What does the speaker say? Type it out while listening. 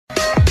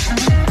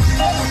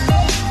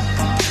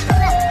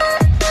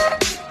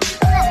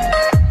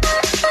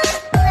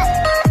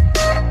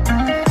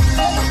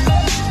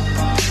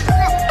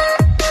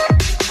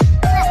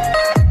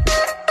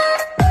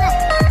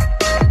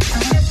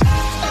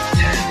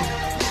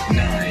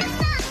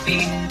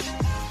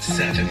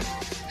7,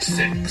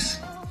 6,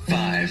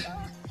 5,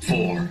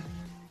 4,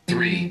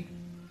 3,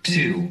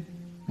 2,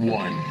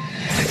 1.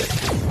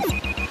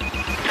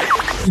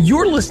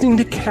 You're listening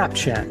to Cap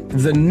Chat,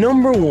 the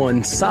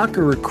 #1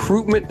 soccer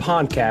recruitment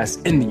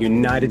podcast in the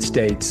United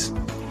States.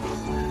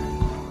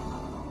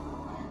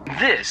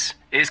 This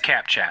is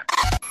Cap Chat.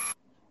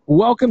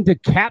 Welcome to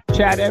Cap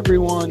Chat,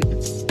 everyone.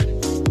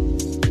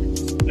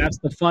 That's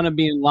the fun of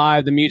being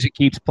live. The music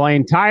keeps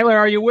playing. Tyler,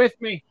 are you with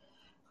me?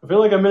 I feel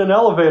like I'm in an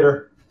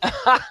elevator.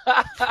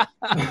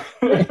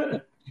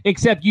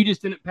 Except you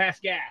just didn't pass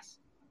gas.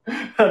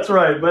 That's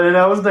right, but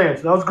I was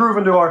dancing. I was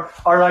grooving to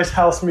our nice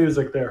house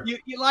music there.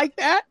 You like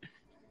that?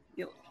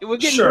 We're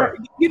getting Sure.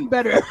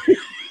 better.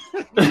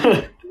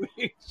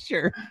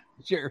 Sure.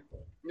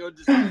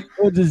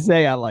 We'll just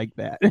say I like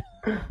that.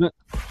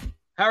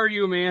 How are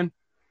you, man?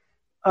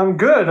 I'm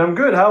good.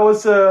 How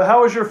was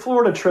your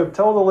Florida trip?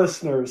 Tell the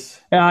listeners.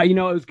 It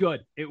was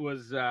good. It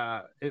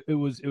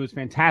was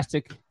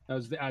fantastic. I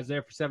was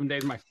there for 7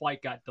 days. My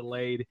flight got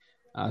delayed.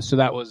 So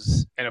that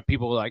was,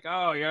 people were like,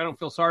 "Oh, yeah, I don't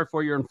feel sorry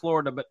for you. You're in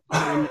Florida." But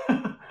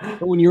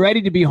when you're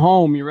ready to be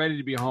home, you're ready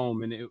to be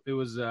home. And it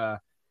was,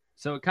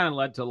 so it kind of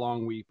led to a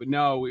long week. But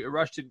no, we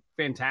rushed it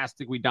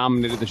fantastic. We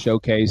dominated the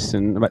showcase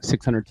and about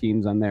 600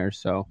 teams on there.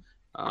 So,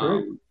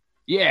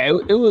 yeah,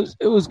 it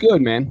was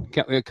good, man.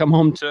 Come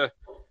home to,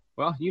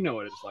 well, you know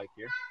what it's like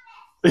here.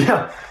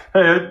 Yeah,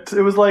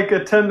 it was like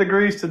 10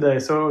 degrees today,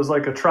 so it was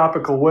like a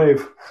tropical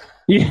wave.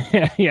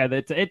 Yeah,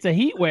 it's a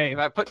heat wave.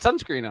 I put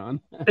sunscreen on.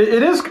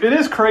 It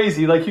is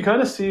crazy. Like, you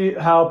kind of see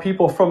how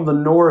people from the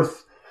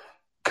north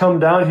come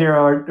down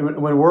here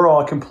when we're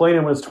all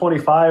complaining when it's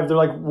 25. They're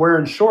like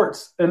wearing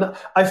shorts, and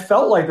I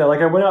felt like that.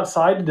 Like, I went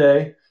outside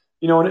today,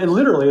 and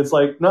literally it's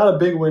like not a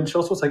big wind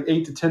chill, so it's like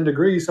 8 to 10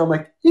 degrees. So I'm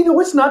like,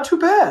 it's not too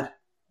bad.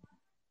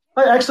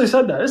 I actually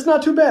said that it's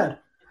not too bad.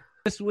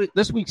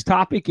 This week's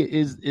topic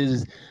is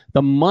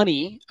the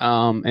money,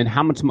 and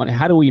how much money.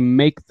 How do we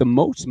make the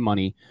most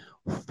money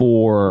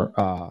for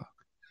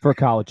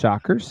college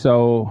soccer?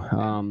 So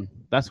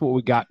that's what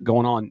we got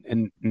going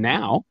on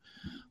now.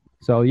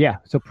 So yeah,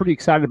 pretty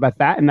excited about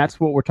that, and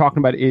that's what we're talking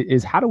about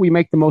is how do we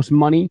make the most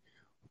money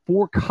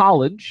for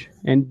college?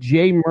 And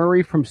Jay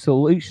Murray from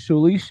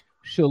Solutions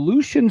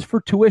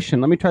for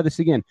Tuition. Let me try this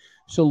again.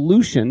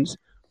 Solutions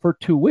for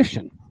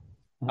Tuition.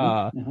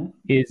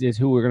 Is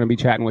who we're going to be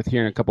chatting with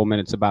here in a couple of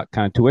minutes about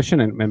kind of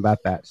tuition and about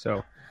that.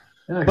 So,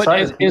 yeah, but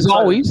as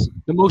always,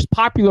 the most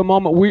popular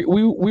moment we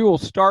will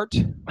start.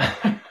 You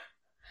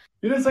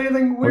didn't say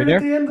anything weird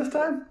at the end this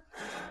time?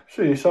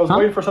 Sheesh, I was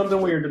waiting for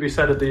something weird to be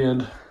said at the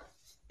end.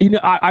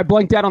 I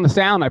blanked out on the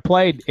sound. I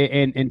played,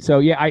 and so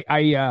yeah,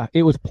 I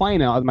it was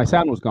playing. My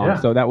sound was gone. Yeah.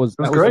 So that was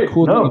great.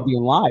 Cool thing of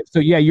being live. So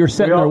yeah, you're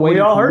sitting there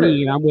waiting for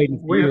me, and I'm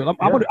waiting for you.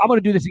 I'm going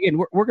to do this again.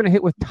 We're going to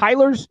hit with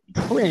Tyler's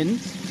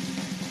Trends.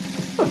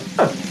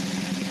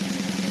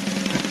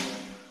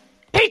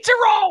 Pizza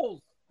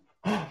rolls.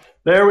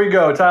 There we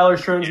go.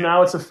 Tyler's Trends.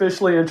 Now it's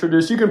officially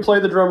introduced. You can play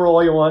the drum roll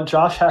all you want.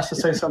 Josh has to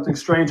say something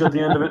strange at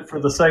the end of it for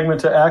the segment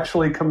to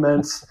actually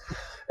commence.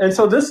 And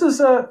so this is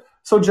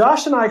so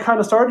Josh and I kind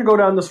of started to go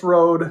down this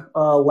road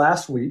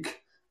last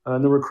week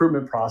in the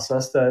recruitment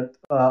process that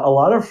a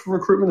lot of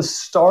recruitment is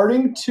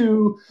starting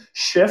to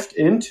shift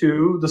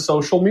into the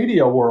social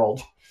media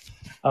world.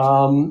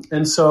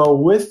 And so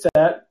with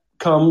that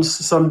comes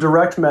some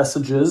direct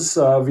messages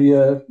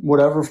via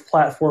whatever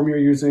platform you're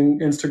using,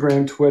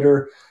 Instagram,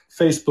 Twitter,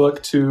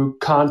 Facebook, to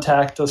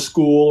contact a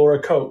school or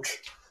a coach.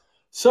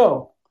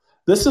 So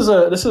this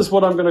is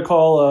what I'm going to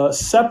call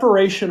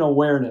separation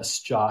awareness,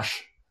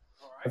 Josh.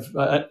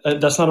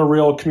 That's not a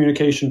real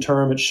communication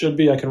term. It should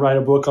be. I can write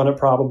a book on it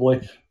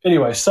probably.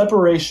 Anyway,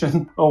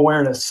 separation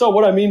awareness. So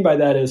what I mean by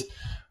that is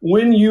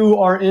when you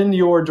are in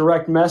your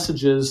direct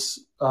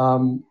messages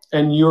and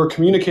you're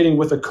communicating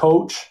with a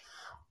coach,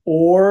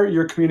 or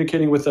you're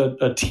communicating with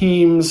a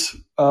team's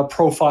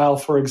profile,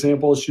 for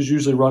example, which is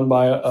usually run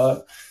by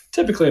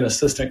typically an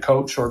assistant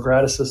coach or a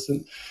grad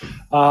assistant.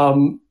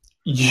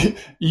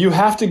 You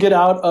have to get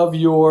out of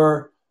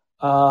your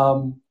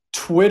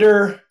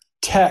Twitter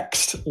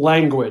text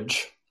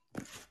language.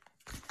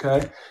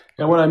 Okay,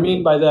 and what I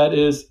mean by that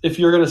is if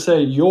you're going to say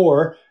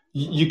 "your,"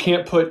 you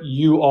can't put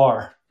 "you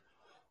are,"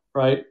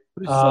 right?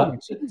 But it's so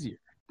much easier.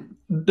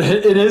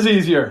 It is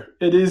easier.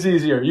 It is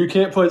easier. You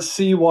can't put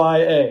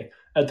CYA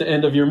at the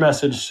end of your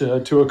message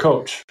to a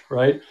coach,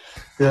 right?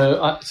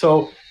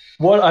 So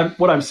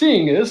what I'm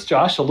seeing is,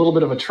 Josh, a little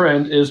bit of a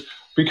trend is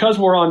because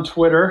we're on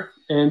Twitter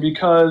and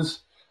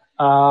because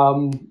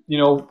we're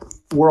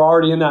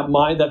already in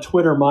that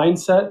Twitter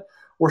mindset,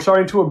 we're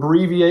starting to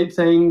abbreviate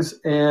things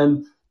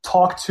and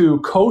talk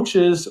to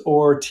coaches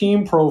or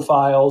team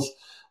profiles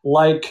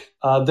like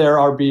they're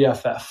our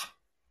BFF.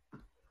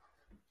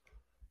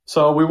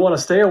 So we want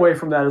to stay away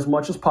from that as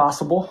much as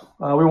possible.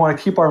 We want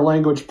to keep our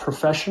language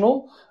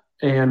professional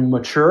and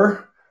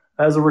mature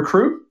as a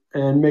recruit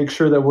and make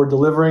sure that we're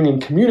delivering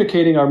and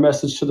communicating our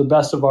message to the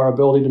best of our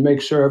ability to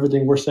make sure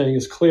everything we're saying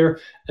is clear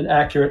and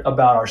accurate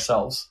about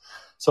ourselves.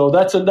 So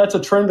that's a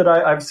trend that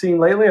I've seen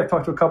lately. I've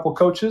talked to a couple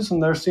coaches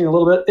and they're seeing a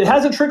little bit. It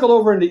hasn't trickled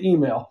over into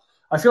email.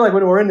 I feel like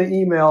when we're in the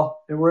email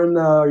and we're in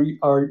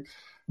our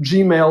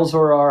Gmails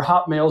or our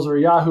Hotmails or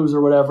Yahoos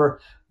or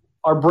whatever,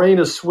 our brain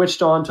is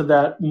switched on to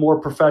that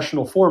more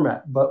professional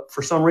format. But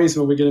for some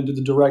reason, when we get into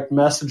the direct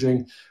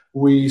messaging,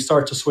 we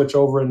start to switch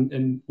over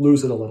and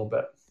lose it a little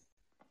bit.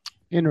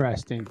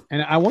 Interesting.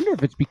 And I wonder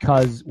if it's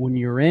because when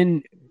you're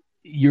in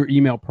your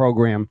email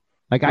program,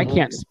 like I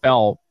can't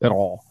spell at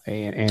all.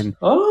 And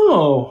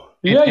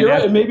you're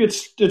right. Maybe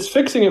it's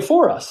fixing it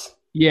for us.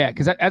 Yeah,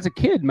 because as a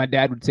kid, my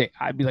dad would say,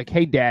 I'd be like,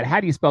 "Hey, Dad, how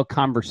do you spell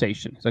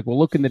conversation?" It's like, "Well,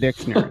 look in the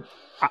dictionary."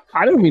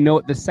 I don't even know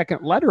what the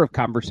second letter of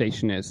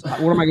conversation is.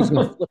 What am I just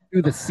going to flip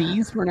through the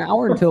C's for an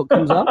hour until it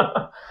comes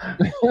up?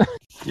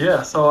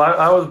 Yeah. So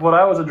what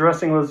I was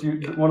addressing was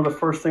one of the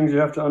first things you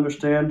have to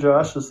understand,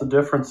 Josh, is the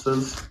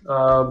differences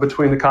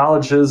between the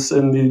colleges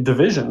and the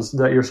divisions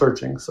that you're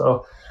searching.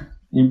 So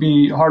you'd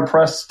be hard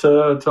pressed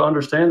to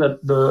understand that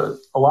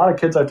a lot of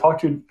kids I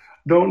talk to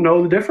don't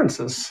know the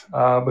differences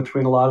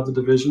between a lot of the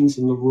divisions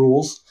and the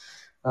rules.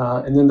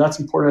 And then that's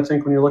important, I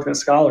think, when you're looking at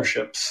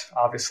scholarships,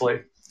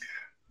 obviously.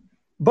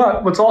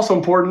 But what's also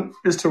important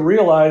is to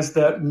realize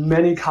that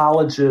many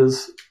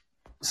colleges,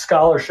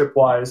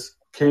 scholarship-wise,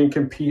 can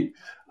compete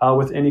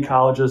with any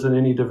colleges in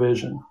any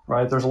division,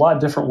 right? There's a lot of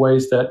different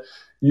ways that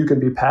you can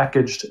be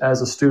packaged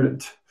as a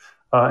student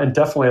and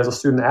definitely as a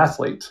student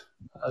athlete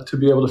to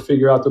be able to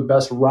figure out the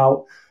best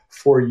route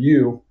for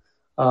you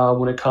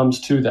when it comes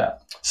to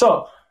that.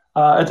 So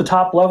at the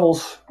top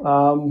levels,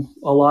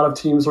 a lot of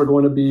teams are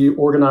going to be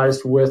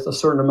organized with a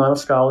certain amount of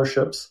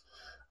scholarships.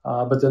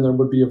 But then there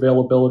would be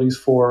availabilities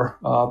for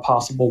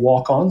possible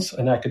walk-ons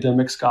and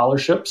academic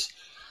scholarships.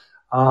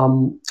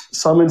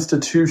 Some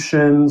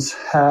institutions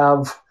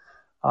have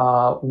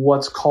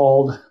what's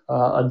called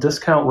a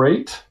discount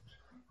rate.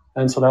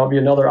 And so that would be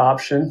another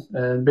option.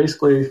 And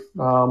basically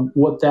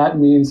what that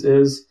means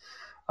is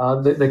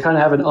they kind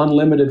of have an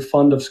unlimited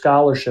fund of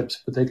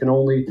scholarships, but they can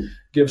only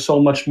give so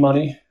much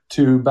money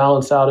to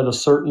balance out at a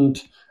certain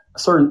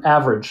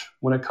average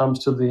when it comes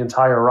to the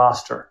entire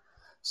roster.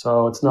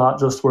 So it's not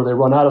just where they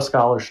run out of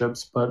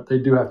scholarships, but they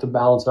do have to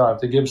balance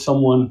out.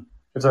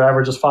 If their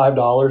average is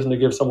 $5 and they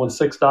give someone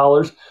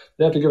 $6,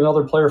 they have to give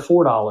another player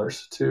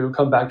 $4 to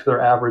come back to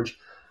their average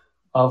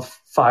of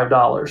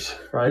 $5,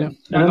 right?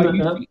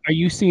 Yeah. Are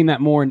you seeing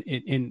that more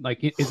in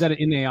like, is that an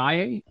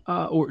NAIA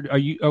or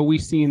are we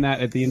seeing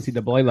that at the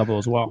NCAA level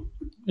as well?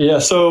 Yeah,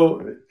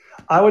 so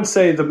I would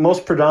say the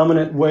most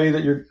predominant way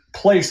that you're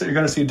going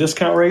to see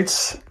discount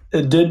rates,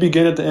 it did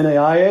begin at the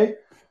NAIA.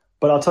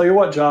 But I'll tell you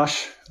what,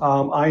 Josh,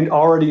 I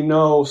already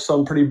know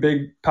some pretty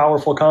big,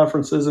 powerful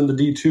conferences in the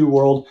D2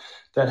 world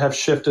that have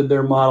shifted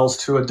their models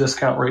to a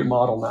discount rate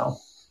model now.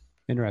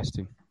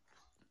 Interesting.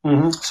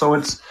 Mm-hmm. So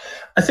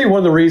I think one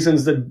of the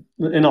reasons that,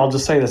 and I'll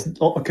just say this,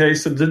 okay,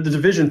 so the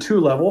Division II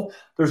level,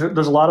 there's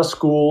a lot of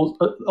schools.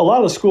 A lot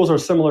of the schools are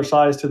similar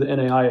size to the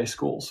NAIA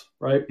schools,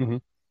 right?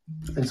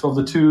 Mm-hmm. And so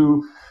the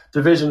two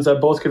divisions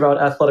that both give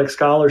out athletic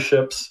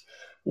scholarships,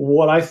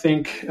 what I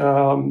think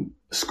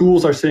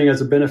schools are seeing as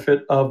a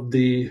benefit of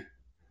the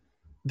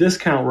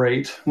discount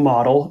rate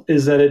model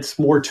is that it's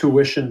more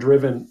tuition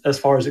driven as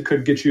far as it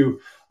could get you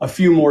a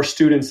few more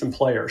students and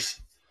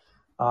players.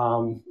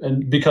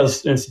 And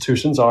because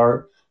institutions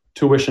are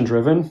tuition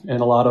driven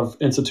and a lot of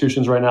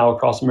institutions right now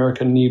across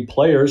America need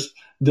players,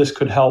 this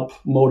could help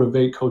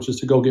motivate coaches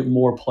to go get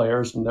more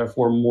players and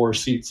therefore more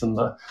seats in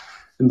the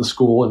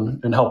school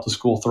and help the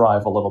school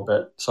thrive a little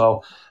bit.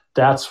 So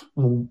that's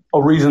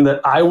a reason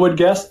that I would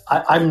guess.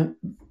 I'm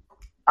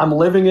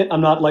living it.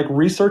 I'm not like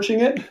researching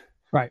it.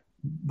 Right.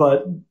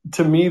 But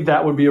to me,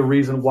 that would be a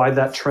reason why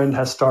that trend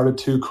has started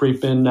to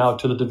creep in now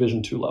to the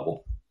Division II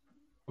level.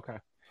 Okay.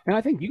 And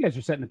I think you guys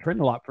are setting the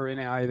trend a lot for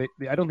NAIA.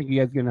 I don't think you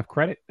guys get enough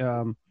credit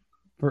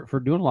for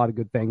doing a lot of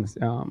good things,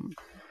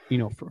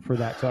 for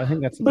that. So I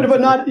think that's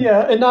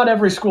and not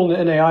every school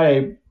in the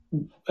NAIA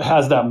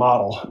has that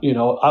model.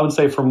 I would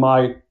say for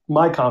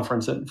my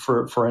conference,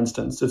 for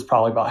instance, it's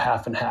probably about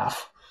half and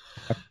half.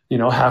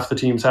 Half the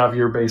teams have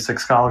your basic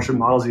scholarship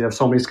models. You have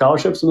so many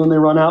scholarships and then they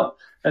run out.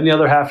 And the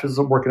other half is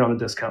working on a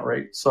discount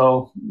rate.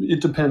 So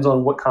it depends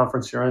on what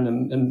conference you're in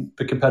and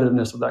the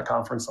competitiveness of that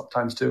conference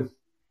sometimes too.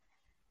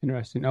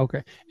 Interesting.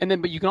 Okay. And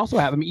then, but you can also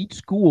have, each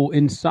school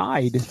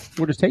inside,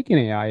 we're just taking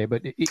AI,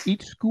 but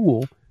each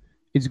school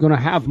is going to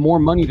have more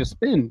money to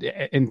spend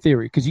in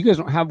theory. Cause you guys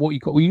don't have what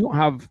you don't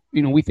have,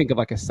 we think of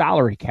like a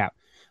salary cap,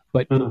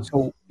 but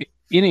so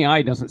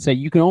NAI doesn't say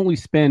you can only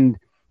spend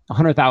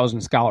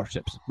 100,000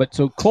 scholarships, but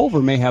so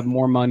Culver may have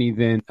more money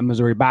than a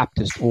Missouri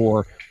Baptist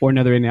or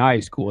another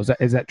NAIA school.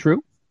 Is that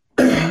true?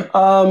 It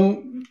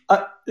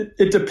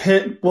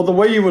depends. Well, the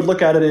way you would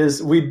look at it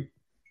is in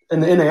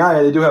the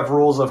NAIA, they do have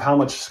rules of how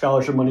much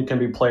scholarship money can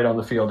be played on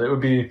the field. It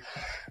would be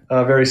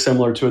very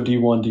similar to a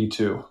D1,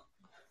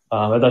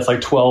 D2. That's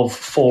like 12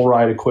 full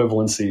ride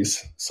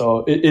equivalencies.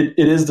 So it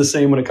is the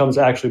same when it comes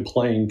to actually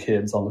playing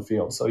kids on the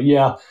field. So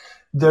yeah,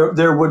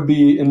 there would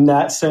be, in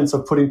that sense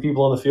of putting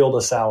people on the field,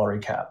 a salary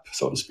cap,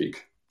 so to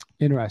speak.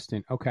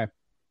 Interesting. Okay.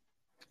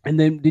 And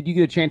then did you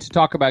get a chance to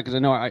talk about, because I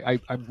know I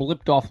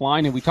blipped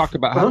offline and we talked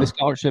about how the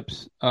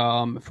scholarships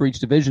for each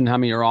division, how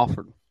many are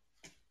offered?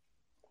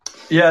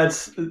 Yeah,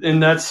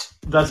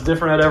 that's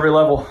different at every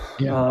level,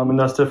 and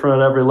that's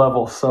different at every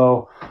level.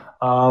 So,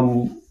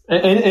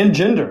 and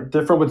gender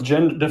different with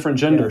different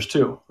genders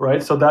too,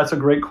 right? So that's a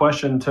great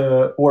question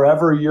to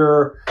wherever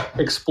you're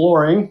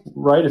exploring,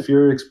 right? If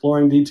you're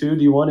exploring D2,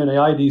 D1,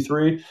 NAI,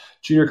 D3,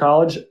 junior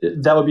college,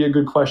 that would be a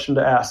good question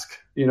to ask.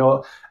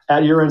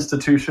 At your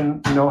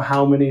institution,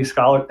 how many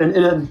scholars,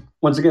 and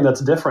once again,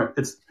 that's different.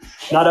 It's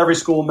not every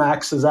school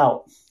maxes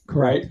out,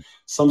 right?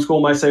 Some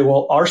school might say,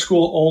 well, our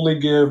school only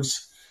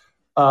gives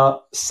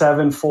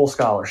 7 full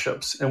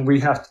scholarships, and we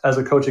have, as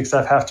a coaching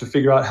staff, have to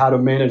figure out how to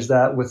manage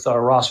that with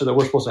our roster that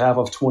we're supposed to have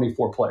of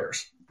 24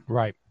 players.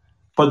 Right.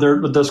 But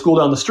the school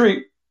down the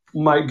street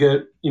might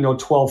get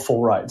 12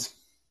 full rides.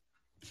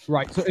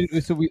 Right. So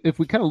if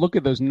we kind of look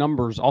at those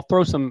numbers, I'll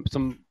throw some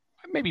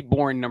maybe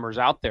boring numbers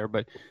out there,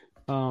 but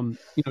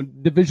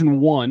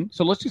Division I.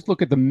 So let's just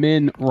look at the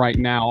men right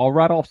now. I'll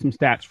write off some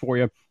stats for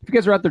you. If you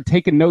guys are out there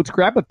taking notes,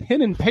 grab a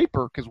pen and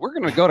paper because we're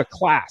going to go to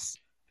class.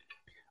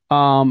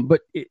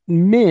 But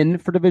men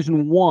for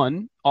Division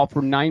I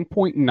offer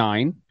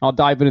 9.9. I'll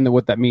dive into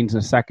what that means in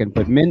a second.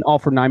 But men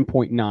offer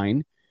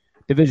 9.9.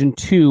 Division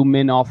II,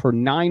 men offer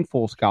 9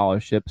 full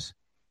scholarships.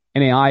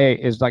 NAIA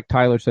is, like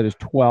Tyler said, is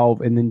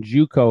 12, and then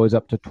JUCO is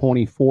up to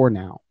 24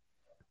 now.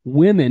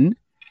 Women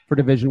for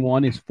Division I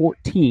is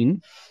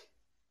 14.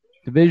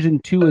 Division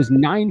II is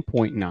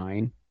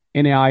 9.9,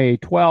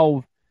 NAIA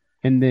 12,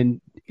 and then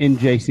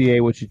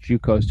NJCA, which is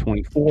JUCO, is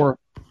 24.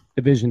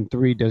 Division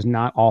III does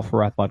not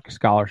offer athletic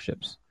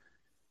scholarships.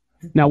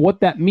 Now,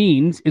 what that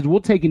means is we'll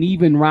take an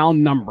even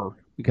round number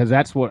because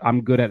that's what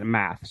I'm good at in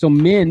math. So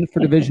men for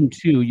Division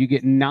II, you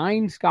get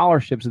 9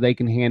 scholarships that they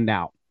can hand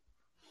out.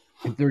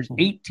 If there's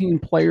 18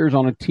 players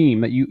on a team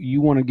that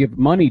you want to give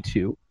money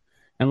to,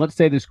 and let's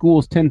say the school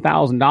is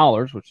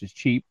 $10,000, which is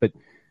cheap, but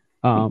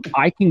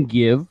I can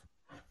give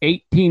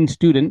 18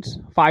 students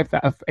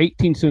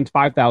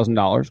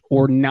 $5,000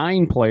 or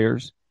 9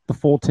 players the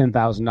full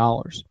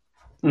 $10,000.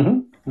 Mm-hmm.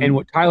 And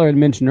what Tyler had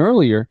mentioned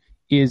earlier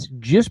is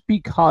just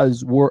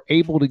because we're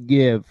able to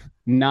give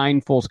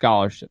 9 full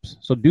scholarships.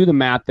 So do the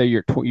math there.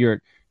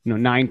 You're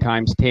 9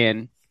 times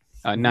 10,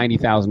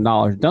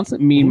 $90,000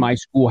 doesn't mean my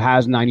school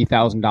has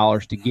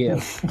 $90,000 to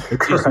give. It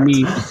just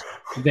means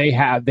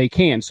they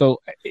can. So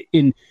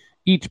in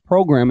each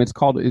program, it's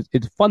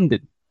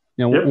funded.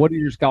 What do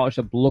your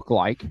scholarships look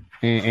like,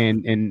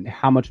 and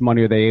how much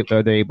money are they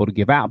able to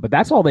give out? But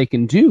that's all they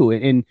can do.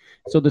 And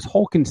so this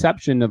whole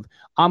conception of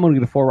I'm going to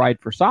get a full ride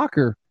for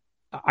soccer,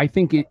 I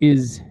think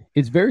it's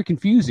very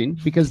confusing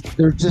because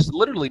there's just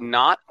literally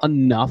not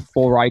enough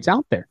full rides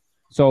out there.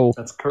 So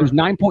there's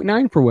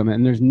 9.9 for women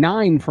and there's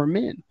 9 for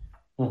men.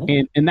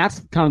 Mm-hmm. And that's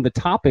kind of the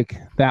topic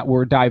that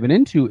we're diving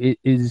into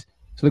is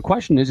so the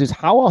question is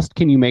how else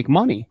can you make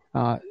money?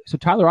 So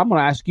Tyler, I'm going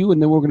to ask you, and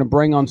then we're going to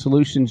bring on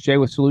Solutions, Jay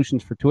with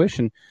Solutions for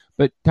Tuition.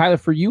 But Tyler,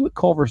 for you at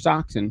Culver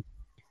Stockton,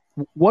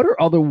 what are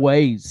other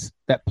ways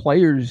that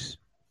players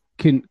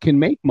can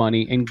make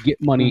money and get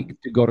money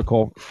to go to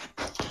Culver?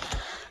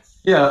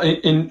 Yeah,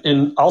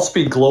 and I'll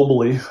speak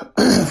globally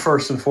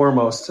first and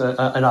foremost,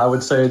 and I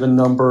would say the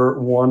number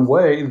one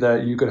way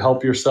that you could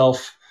help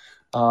yourself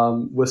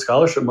with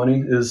scholarship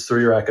money is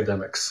through your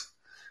academics.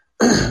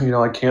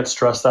 I can't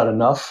stress that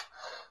enough.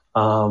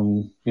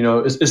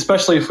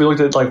 Especially if we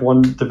looked at like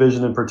one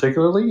division in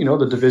particularly,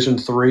 the Division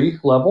III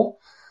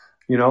level,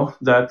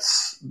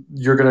 that's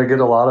you're going to get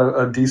a lot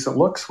of decent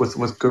looks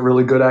with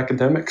really good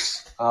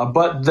academics.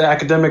 But the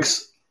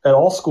academics at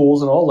all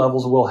schools and all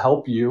levels will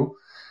help you.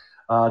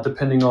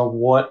 Depending on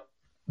what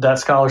that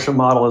scholarship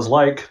model is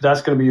like,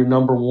 that's going to be your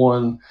number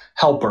one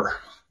helper,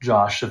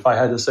 Josh. If I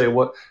had to say,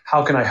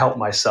 how can I help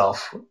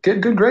myself? Get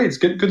good grades,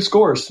 get good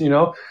scores,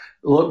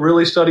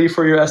 really study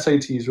for your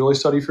SATs, really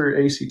study for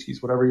your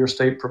ACTs, whatever your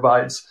state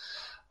provides.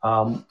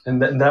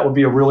 And that would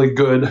be a really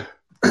good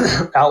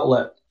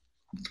outlet.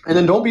 And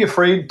then don't be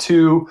afraid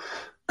to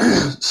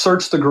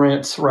search the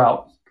grants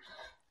route,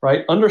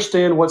 right?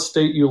 Understand what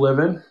state you live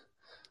in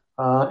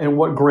and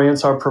what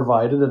grants are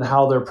provided and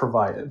how they're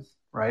provided.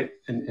 Right.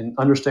 And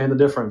understand the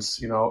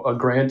difference. A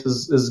grant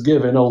is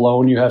given, a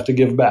loan you have to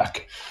give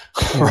back.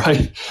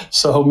 Right.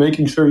 So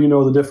making sure you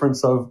know the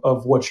difference of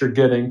what you're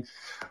getting,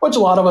 which a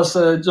lot of us,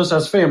 just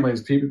as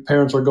families,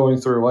 parents are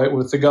going through, right,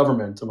 with the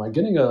government. Am I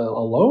getting a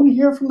loan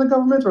here from the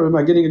government or am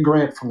I getting a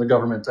grant from the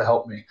government to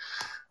help me?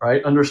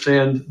 Right.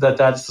 Understand that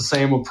that's the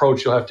same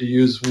approach you'll have to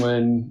use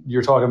when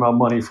you're talking about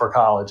money for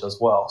college as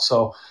well.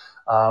 So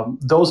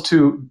those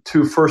two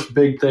first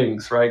big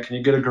things, right? Can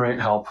you get a grant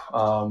help?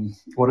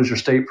 What does your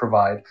state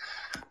provide?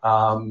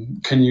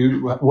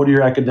 What are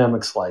your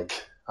academics like?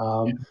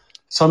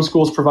 Some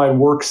schools provide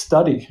work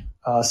study.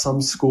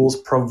 Some schools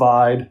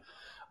provide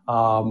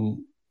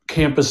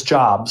campus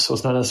jobs. So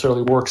it's not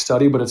necessarily work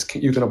study, but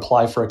you can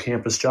apply for a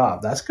campus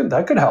job.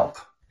 That could help,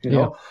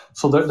 know?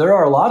 So there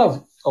are a lot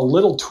of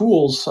little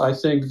tools, I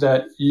think,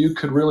 that you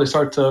could really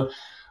start to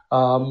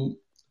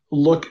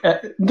look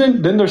at.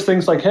 Then there's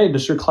things like, hey,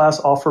 does your class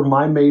offer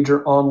my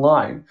major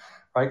online?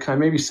 Right? Can I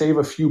maybe save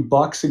a few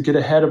bucks and get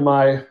ahead of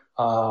my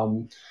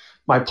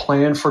my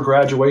plan for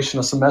graduation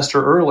a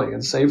semester early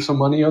and save some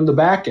money on the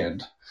back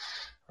end,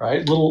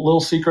 right? Little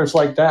secrets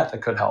like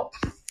that could help.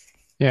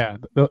 Yeah,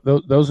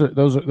 those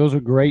are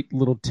great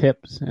little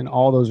tips, and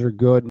all those are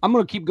good. I'm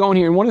going to keep going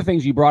here. And one of the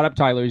things you brought up,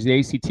 Tyler, is the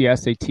ACT,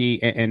 SAT,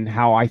 and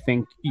how I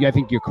think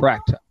you're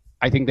correct.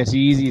 I think that's the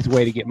easiest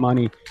way to get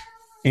money,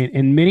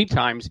 and many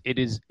times it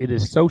is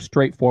so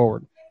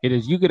straightforward. It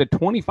is, you get a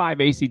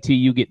 25 ACT,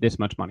 you get this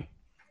much money.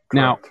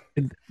 Correct.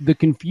 Now, the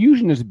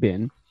confusion has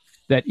been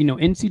that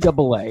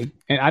NCAA,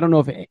 and I don't know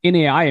if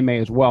NAIA may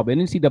as well, but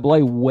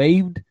NCAA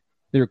waived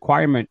the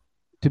requirement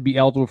to be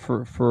eligible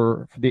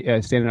for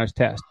the standardized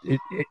test.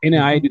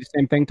 NAIA do the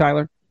same thing,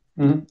 Tyler?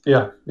 Mm-hmm.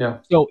 Yeah.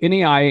 So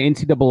NAIA,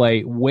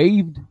 NCAA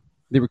waived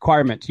the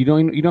requirements. You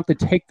don't have to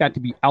take that to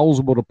be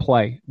eligible to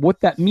play.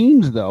 What that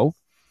means, though,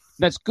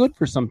 that's good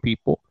for some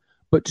people,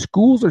 but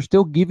schools are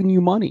still giving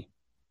you money.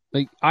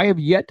 Like, I have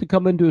yet to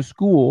come into a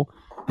school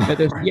that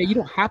there's, you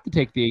don't have to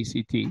take the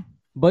ACT,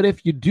 but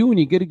if you do and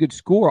you get a good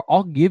score,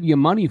 I'll give you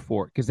money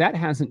for it, because that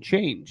hasn't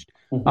changed.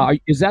 Mm-hmm.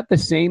 Is that the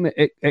same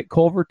at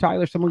Culver,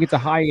 Tyler? Someone gets a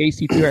high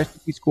ACT or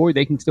SAT score,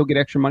 they can still get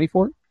extra money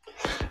for it?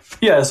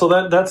 Yeah, so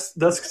that's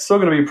still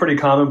going to be pretty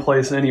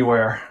commonplace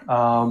anywhere.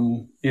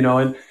 And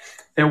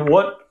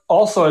what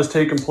also has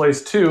taken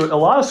place too, a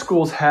lot of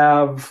schools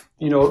have,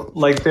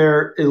 like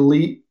their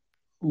elite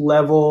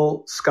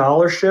level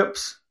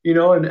scholarships,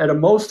 and at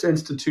most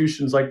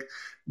institutions, like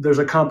there's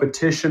a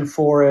competition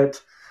for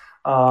it,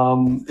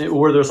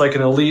 where there's like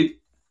an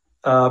elite,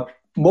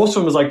 most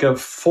of them is like a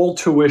full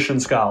tuition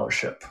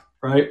scholarship,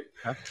 right?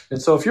 Okay.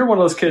 And so if you're one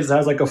of those kids that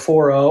has like a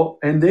 4.0,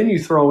 and then you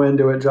throw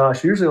into it,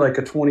 Josh, usually like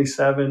a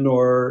 27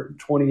 or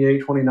 28,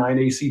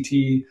 29 ACT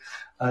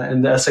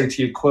and the SAT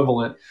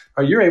equivalent,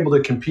 you're able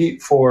to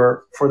compete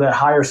for that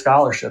higher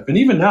scholarship. And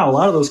even now, a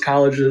lot of those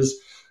colleges,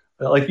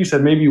 like you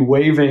said, maybe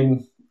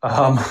waiving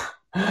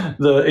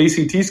the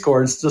ACT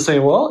score and just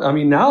saying, well, I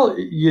mean, now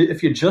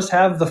if you just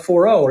have the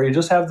 4.0 or you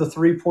just have the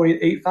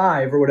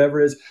 3.85 or whatever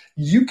it is,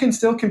 you can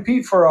still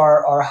compete for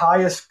our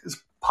highest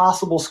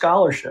possible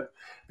scholarship,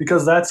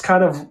 because that's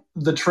kind of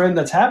the trend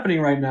that's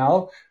happening right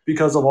now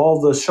because of all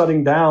the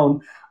shutting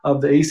down of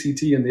the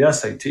ACT and the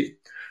SAT.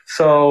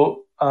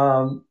 So,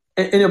 I'll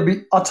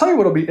tell you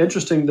what'll be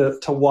interesting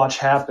to watch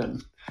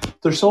happen.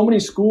 There's so many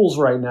schools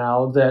right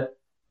now that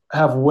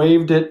have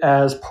waived it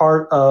as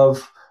part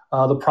of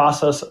the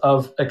process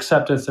of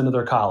acceptance into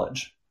their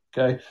college.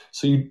 Okay,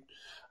 so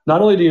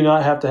not only do you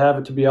not have to have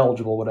it to be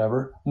eligible,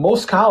 whatever,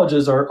 most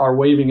colleges are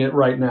waiving it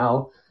right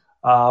now,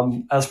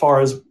 as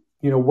far as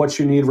what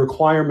you need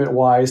requirement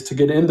wise to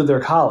get into their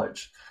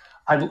college.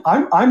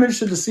 I'm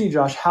interested to see,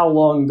 Josh, how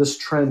long this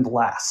trend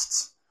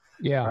lasts.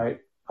 Yeah. Right.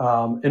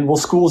 And will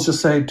schools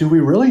just say, do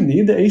we really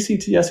need the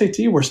ACT,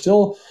 SAT? We're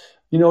still,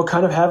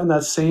 kind of having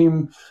that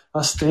same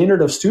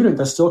standard of student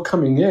that's still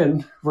coming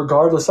in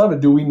regardless of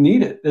it. Do we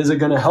need it? Is it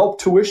going to help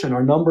tuition?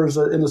 Our numbers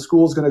in the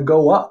school is going to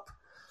go up,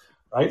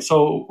 right?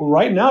 So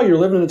right now you're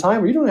living in a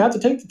time where you don't have to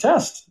take the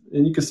test,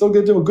 and you can still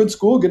get to a good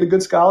school, get a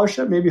good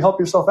scholarship, maybe help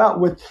yourself out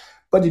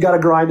but you got to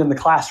grind in the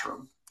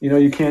classroom.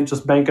 You can't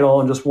just bank it all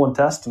on just one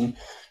test and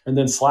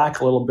then slack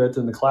a little bit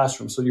in the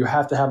classroom. So you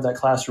have to have that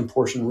classroom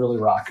portion really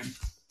rocking.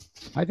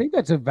 I think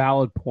that's a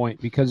valid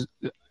point, because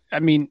I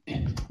mean,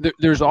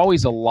 there's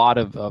always a lot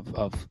of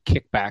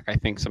kickback, I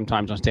think,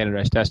 sometimes on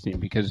standardized testing,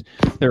 because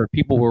there are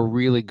people who are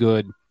really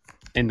good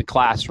in the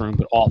classroom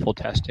but awful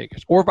test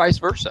takers, or vice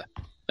versa.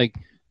 Like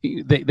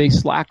they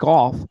slack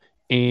off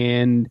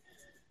in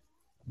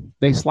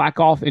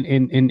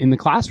the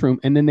classroom,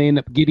 and then they end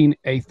up getting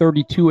a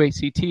 32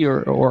 ACT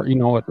or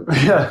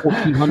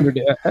 1400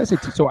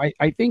 SAT. So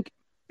I think,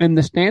 and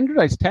the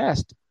standardized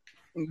test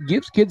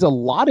gives kids a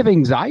lot of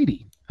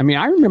anxiety. I mean,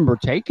 I remember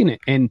taking it,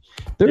 and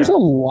there's a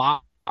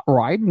lot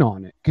riding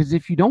on it, because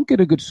if you don't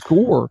get a good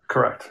score,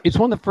 correct, it's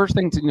one of the first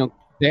things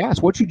they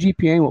ask, what's your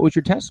GPA and what was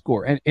your test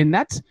score, and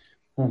that's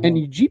and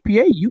your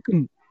GPA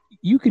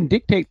you can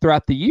dictate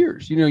throughout the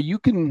years.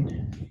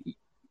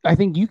 I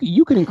think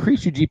you can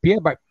increase your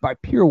GPA by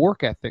pure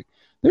work ethic.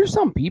 There's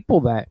some people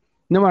that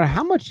no matter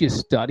how much you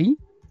study,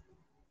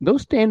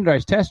 those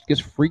standardized tests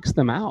just freaks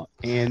them out,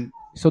 and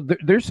so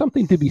there's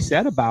something to be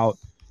said about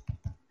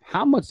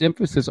how much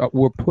emphasis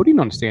we're putting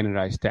on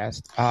standardized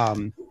tests.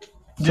 Can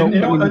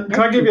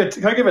I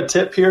give a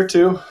tip here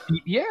too?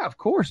 Yeah, of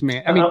course,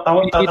 man. I mean,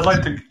 I'd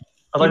like to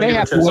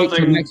have to wait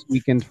till next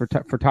weekend for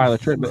Tyler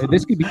Tripp, but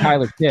this could be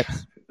Tyler's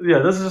tips. Yeah,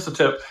 this is just a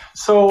tip.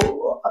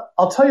 So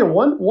I'll tell you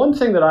one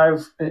thing that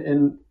I've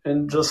and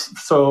just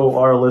so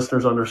our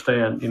listeners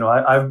understand,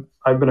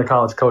 I've been a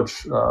college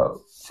coach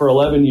for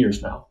 11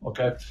 years now.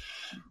 Okay.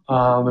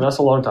 And that's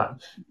a long time.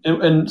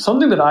 And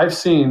something that I've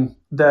seen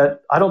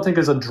that I don't think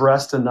is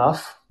addressed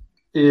enough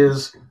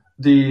is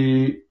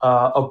the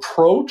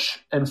approach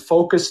and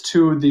focus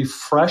to the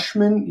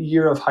freshman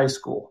year of high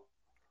school.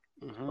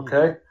 Mm-hmm.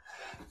 Okay?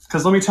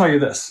 Because let me tell you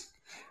this.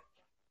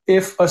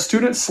 If a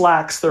student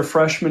slacks their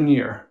freshman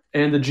year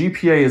and the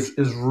GPA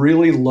is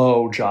really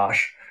low,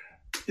 Josh,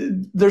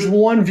 there's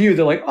one view.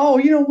 They're like, oh,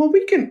 we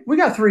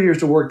got 3 years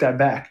to work that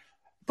back.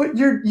 But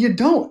you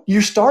don't.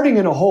 You're starting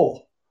in a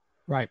hole.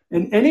 Right.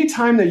 And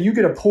anytime that you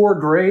get a poor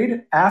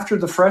grade after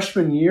the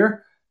freshman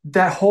year,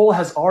 that hole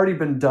has already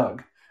been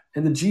dug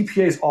and the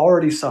GPA's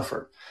already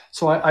suffered.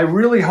 So I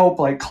really hope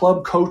like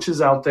club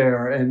coaches out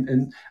there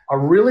and are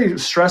really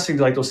stressing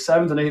to like those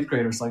 7th and 8th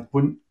graders, like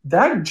when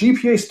that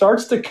GPA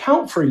starts to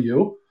count for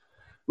you,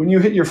 when you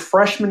hit your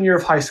freshman year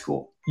of high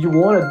school, you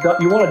want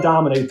to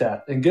dominate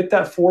that and get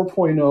that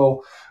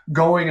 4.0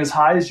 going as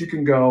high as you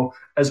can go,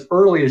 as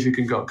early as you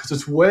can go, because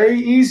it's way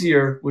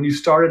easier when you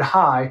started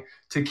high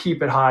to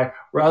keep it high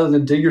rather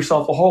than dig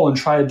yourself a hole and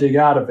try to dig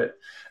out of it.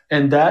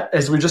 And that,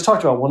 as we just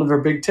talked about, one of their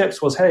big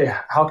tips was, hey,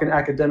 how can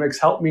academics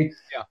help me?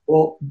 Yeah.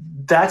 Well,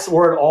 that's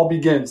where it all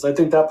begins. I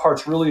think that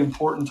part's really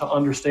important to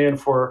understand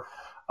for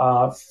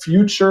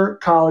future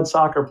college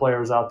soccer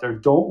players out there.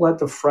 Don't let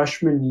the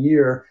freshman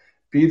year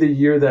be the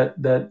year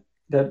that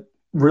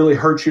really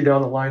hurts you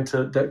down the line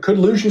that could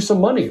lose you some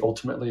money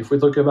ultimately if we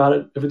think about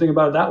it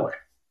that way.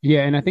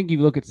 Yeah, and I think you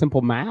look at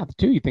simple math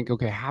too. You think,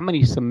 okay, how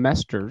many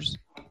semesters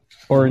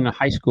are in a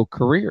high school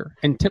career?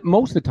 And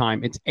most of the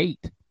time it's 8.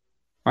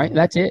 Right,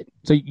 that's it.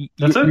 So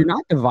you're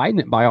not dividing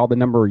it by all the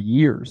number of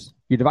years.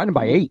 You're dividing it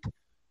by 8.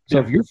 So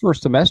if your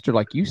first semester,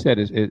 like you said,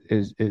 is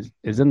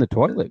in the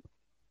toilet,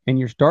 and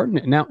you're starting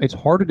it now, it's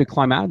harder to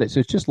climb out of it. So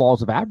it's just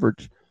laws of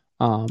average.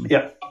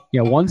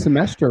 One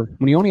semester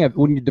when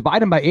you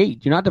divide them by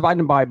 8, you're not dividing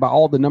them by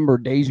all the number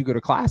of days you go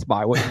to class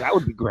by. Well, that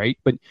would be great,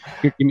 but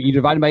you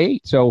divide them by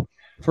 8. So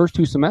first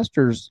 2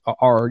 semesters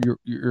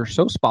you're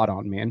so spot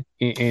on, man,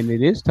 and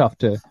it is tough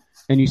to.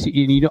 And you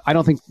see, I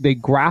don't think they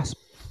grasp.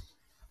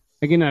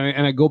 Again,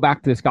 and I go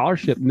back to the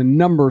scholarship and the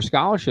number of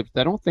scholarships.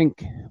 I don't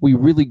think we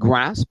really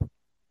grasp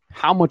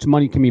how much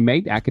money can be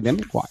made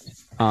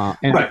academic-wise.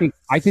 And right.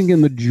 I think the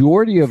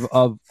majority of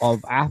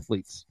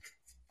athletes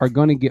are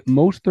going to get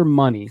most of their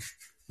money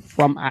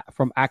from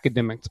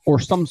academics or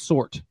some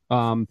sort,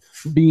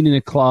 being in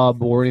a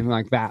club or anything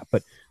like that.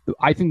 But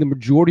I think the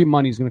majority of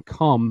money is going to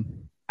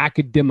come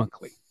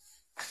academically,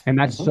 and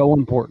that's so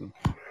important.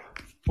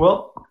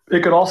 Well,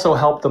 it could also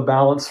help the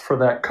balance for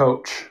that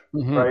coach,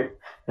 right?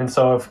 And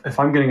so if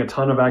I'm getting a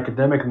ton of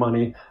academic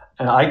money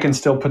and I can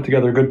still put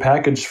together a good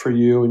package for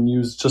you and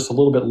use just a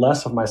little bit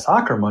less of my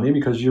soccer money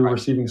because you're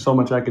receiving so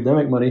much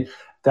academic money,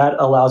 that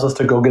allows us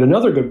to go get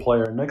another good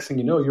player. Next thing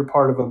you know, you're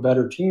part of a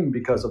better team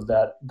because of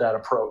that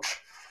approach.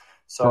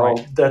 So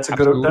that's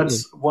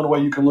one way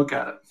you can look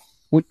at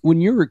it.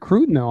 When you're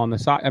recruiting though on the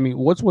side, I mean,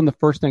 what's one of the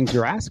first things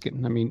you're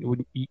asking? I mean,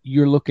 when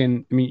you're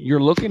looking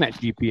at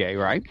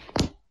GPA, right?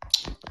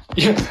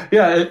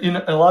 Yeah.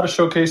 A lot of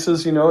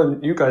showcases,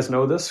 and you guys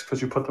know this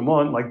because you put them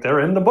on, like they're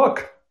in the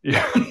book. You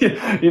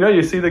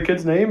see the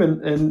kid's name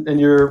and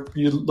you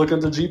look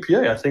at the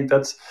GPA. I think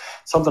that's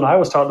something I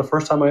was taught the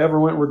first time I ever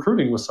went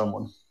recruiting with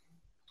someone.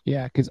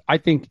 Yeah, because I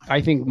think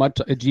much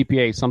a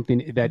GPA is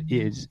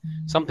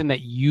something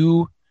that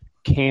you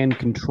can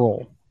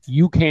control.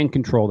 You can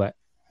control that.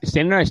 The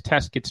standardized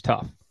test gets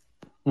tough.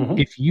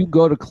 If you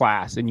go to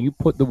class and you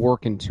put the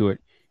work into it,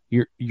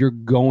 you're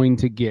going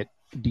to get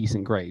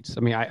decent grades. I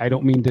mean, I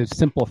don't mean to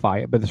simplify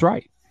it, but it's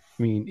right.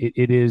 I mean,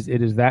 it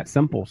is that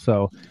simple.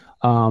 So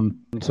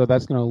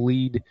that's going to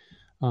lead.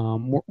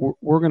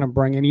 We're going to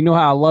bring in. You know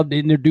how I love to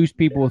introduce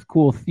people with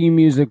cool theme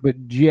music,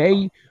 but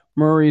Jay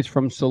Murray is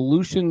from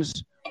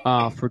Solutions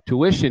for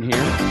Tuition here.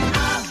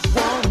 I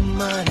want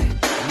money.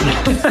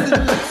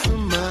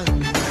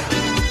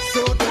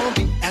 So don't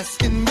be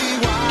asking me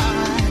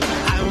why.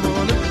 I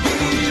want to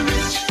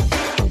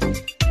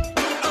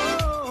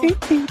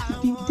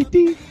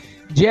be rich.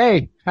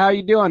 Jay, how are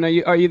you doing?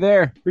 Are you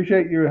there?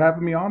 Appreciate you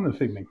having me on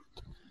this evening.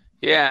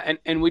 Yeah,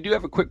 and we do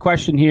have a quick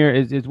question here.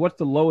 Is what's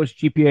the lowest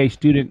GPA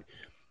student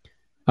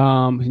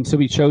can still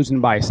be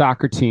chosen by a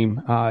soccer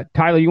team?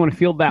 Tyler, you want to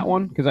field that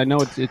one? Because I know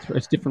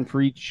it's different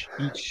for each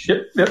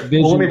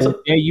division.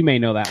 Well, you may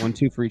know that one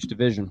too for each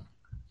division.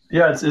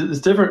 Yeah, it's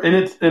different, and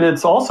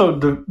it's also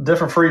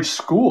different for each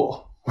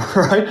school,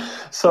 right?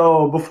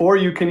 So before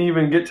you can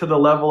even get to the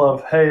level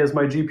of, hey, is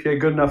my GPA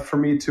good enough for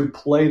me to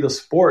play the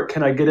sport?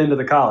 Can I get into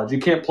the college? You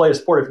can't play a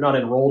sport if you're not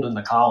enrolled in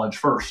the college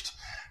first,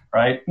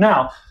 right?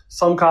 Now,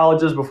 some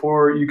colleges,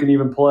 before you can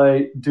even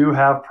play, do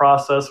have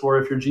process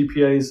where if your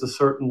GPA is a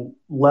certain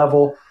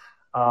level,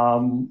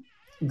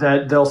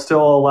 that they'll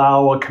still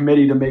allow a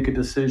committee to make a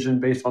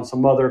decision based on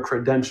some other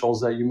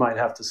credentials that you might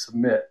have to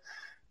submit.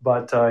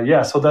 But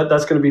so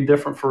that's going to be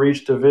different for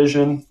each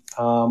division.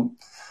 Our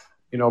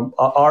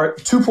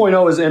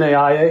 2.0 is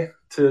NAIA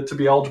to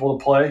be eligible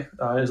to play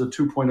is a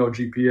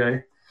 2.0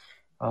 GPA.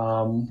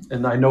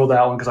 And I know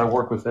that one because I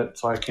work with it,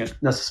 so I can't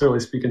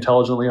necessarily speak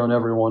intelligently on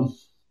everyone.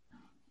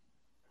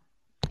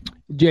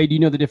 Jay, do you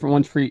know the different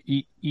ones for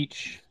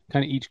each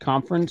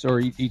conference or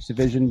each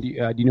division? Do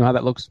you know how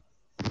that looks?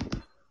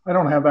 I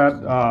don't have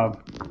that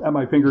at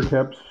my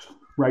fingertips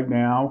right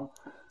now.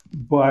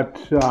 But,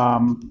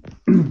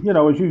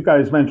 as you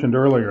guys mentioned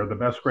earlier, the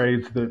best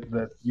grades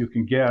that you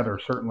can get are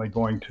certainly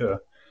going to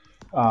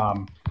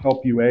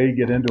help you, A,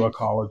 get into a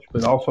college,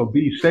 but also,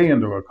 B, stay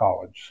into a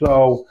college.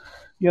 So,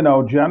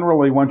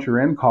 generally once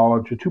you're in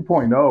college, a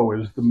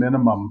 2.0 is the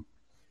minimum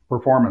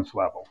performance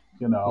level.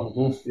 You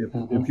know,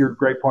 if your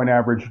grade point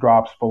average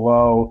drops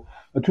below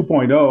a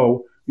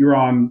 2.0, you're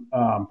on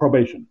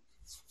probation.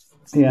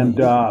 And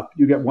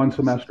you get one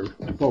semester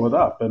to pull it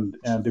up. And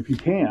if you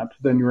can't,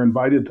 then you're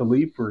invited to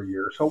leave for a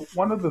year. So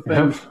one of the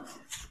things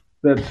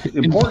that's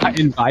important.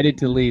 Invited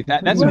to leave.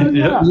 That's a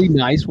really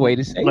nice way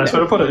to say nice that.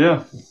 way to put it,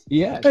 yeah.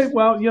 Yeah. Hey,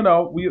 well, you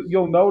know,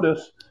 you'll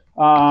notice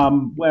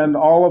when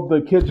all of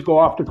the kids go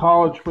off to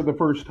college for the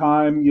first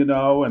time, you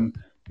know, and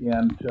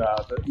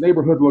the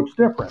neighborhood looks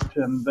different.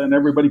 And then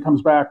everybody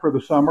comes back for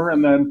the summer.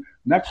 And then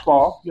next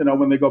fall, you know,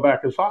 when they go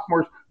back as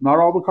sophomores, not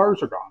all the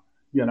cars are gone.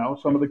 You know,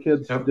 some of the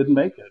kids didn't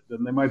make it,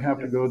 and they might have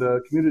to go to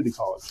community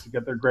college to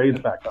get their grades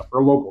back up,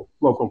 or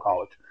local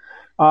college.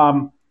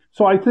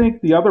 So I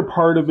think the other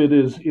part of it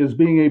is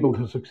being able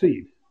to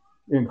succeed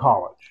in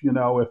college. You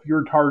know, if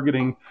you're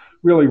targeting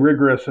really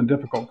rigorous and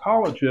difficult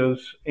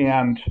colleges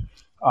and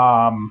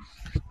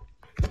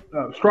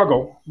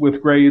struggle with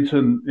grades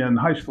in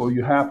high school,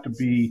 you have to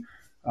be,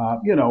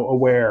 you know,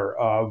 aware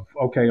of,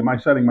 okay, am I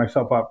setting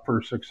myself up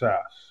for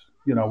success,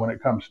 you know, when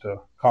it comes to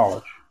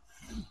college?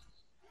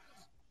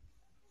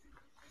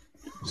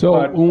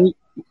 So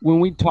when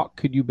we talk,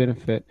 could you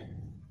benefit?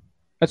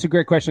 That's a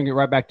great question. I'll get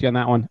right back to you on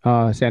that one,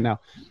 Sandow.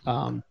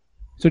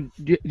 So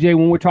Jay,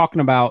 when we're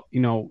talking about, you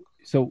know,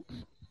 so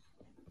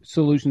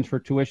solutions for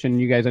tuition,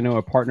 you guys, I know, are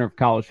a partner of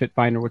College Fit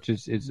Finder, which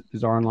is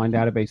our online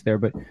database there.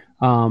 But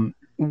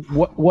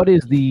what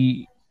is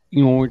the,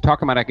 you know, when we're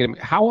talking about academic,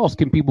 how else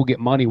can people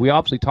get money? We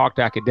obviously talked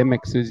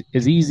academics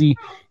is easy.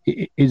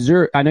 Is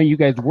there? I know you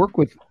guys work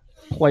with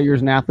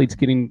players and athletes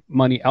getting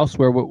money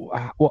elsewhere.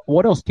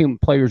 What else can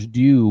players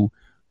do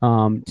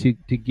to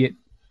get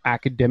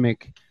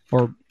academic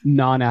or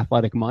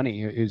non-athletic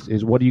money?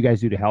 Is what do you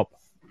guys do to help?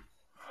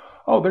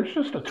 Oh, there's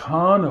just a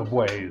ton of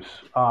ways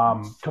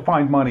to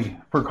find money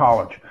for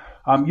college.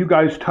 You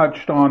guys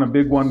touched on a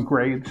big one,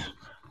 grades.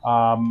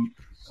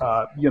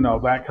 You know,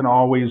 that can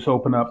always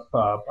open up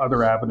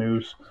other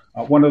avenues.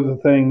 One of the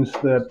things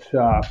that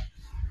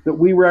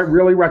we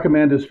really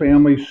recommend is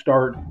families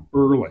start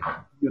early.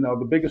 You know,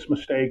 the biggest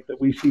mistake that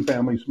we see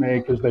families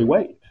make is they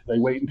wait. They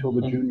wait until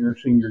the junior,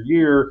 senior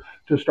year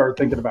to start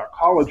thinking about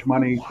college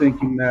money,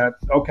 thinking that,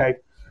 okay,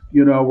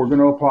 you know, we're going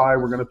to apply,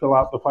 we're going to fill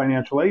out the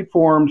financial aid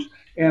forms,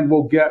 and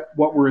we'll get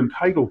what we're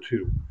entitled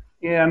to.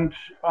 And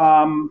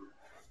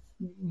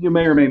you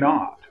may or may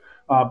not.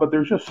 But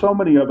there's just so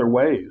many other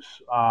ways.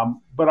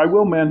 But I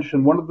will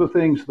mention one of the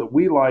things that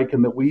we like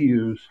and that we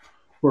use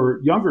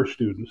for younger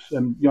students,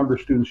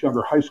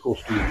 younger high school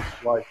students,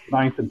 like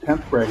 9th and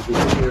 10th grade,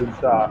 is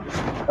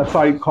a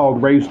site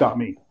called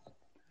raise.me.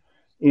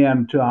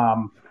 And,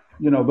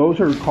 you know, those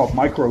are called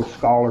micro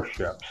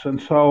scholarships. And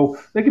so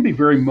they can be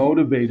very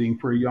motivating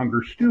for a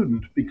younger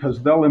student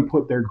because they'll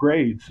input their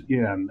grades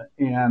in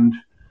and,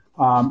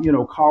 you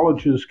know,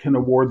 colleges can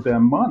award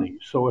them money.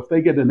 So if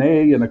they get an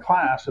A in a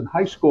class in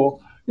high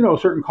school, you know, a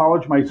certain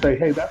college might say,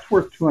 hey, that's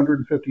worth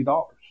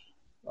 $250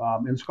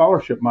 in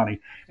scholarship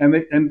money. And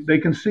they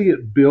can see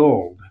it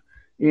build.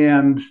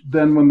 And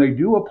then when they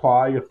do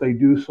apply, if they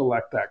do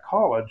select that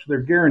college,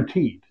 they're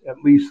guaranteed at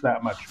least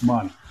that much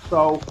money.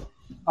 So,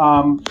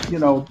 you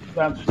know,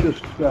 that's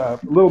just a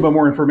little bit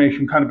more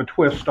information, kind of a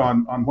twist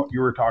on what you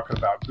were talking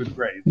about, good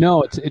grades.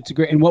 No, it's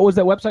great. And what was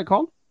that website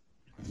called?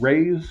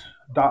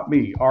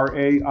 Raise.me,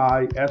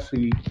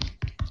 RAISE.me.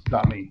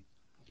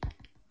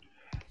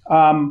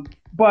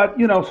 But,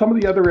 you know, some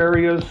of the other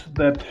areas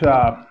that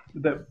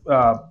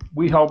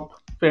we help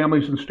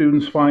families and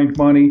students find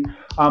money,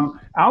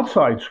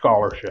 outside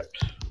scholarships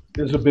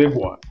is a big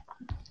one.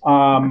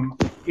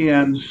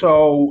 And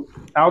so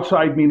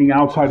outside meaning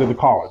outside of the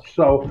college.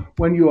 So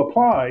when you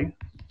apply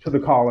to the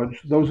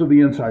college, those are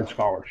the inside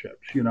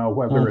scholarships, you know,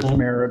 whether it's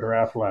merit or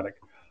athletic.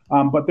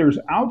 But there's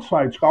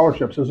outside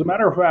scholarships. As a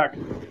matter of fact,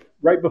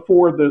 right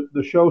before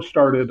the show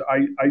started,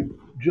 I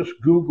just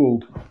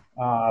Googled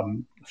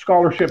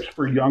scholarships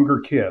for younger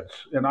kids,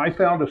 and I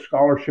found a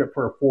scholarship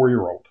for a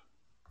 4-year-old.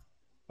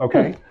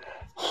 Okay.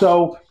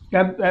 So,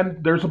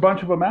 and there's a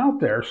bunch of them out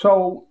there.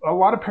 So a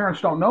lot of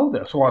parents don't know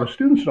this. A lot of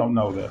students don't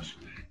know this.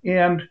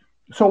 And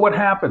so what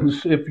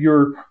happens if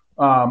your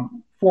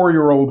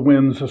 4-year-old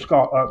wins a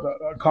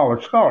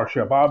college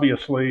scholarship?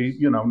 Obviously,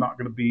 you know, not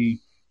going to be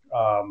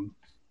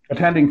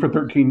attending for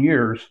 13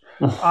 years.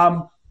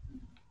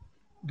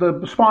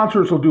 The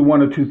sponsors will do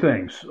one of two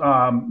things.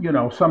 You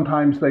know,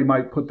 sometimes they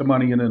might put the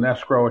money in an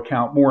escrow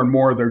account. More and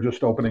more, they're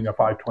just opening a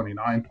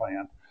 529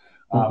 plan.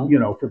 You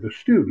know, for the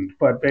student.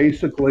 But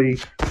basically,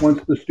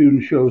 once the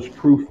student shows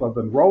proof of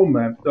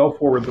enrollment, they'll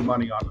forward the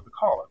money onto the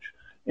college.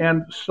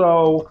 And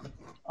so,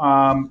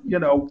 you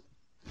know,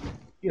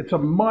 it's a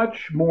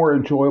much more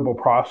enjoyable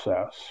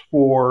process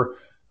for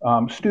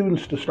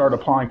students to start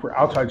applying for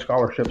outside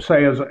scholarships,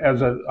 say as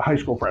a high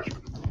school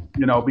freshman,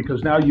 you know,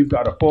 because now you've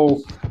got a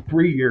full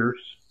 3 years,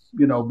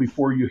 you know,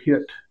 before you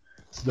hit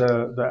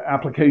the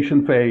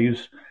application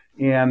phase.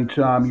 And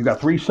you've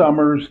got 3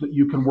 summers that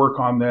you can work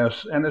on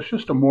this, and it's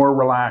just a more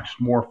relaxed,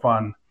 more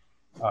fun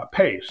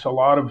pace. A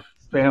lot of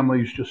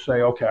families just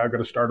say, okay, I've got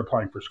to start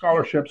applying for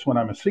scholarships when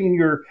I'm a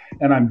senior,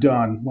 and I'm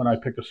done when I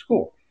pick a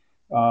school.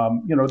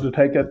 To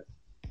take it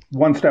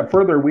one step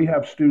further, we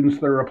have students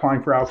that are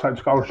applying for outside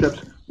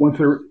scholarships once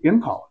they're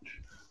in college,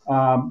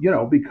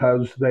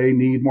 because they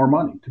need more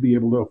money to be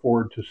able to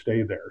afford to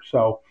stay there.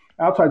 So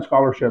outside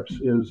scholarships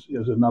is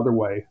another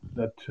way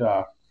that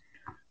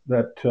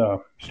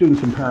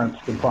students and parents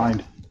can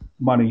find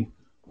money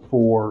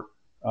for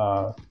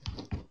college.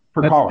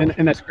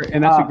 And that's great.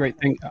 And that's a great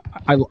thing.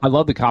 I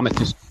love the comment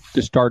just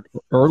to start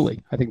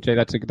early. I think, Jay,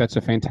 that's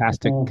a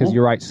fantastic, because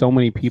you're right. So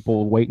many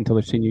people wait until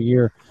their senior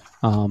year.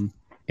 And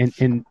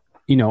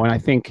I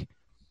think,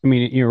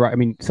 you're right.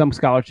 Some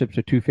scholarships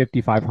are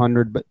 $250,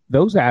 $500, but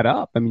those add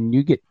up.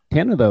 You get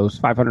 10 of those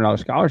 $500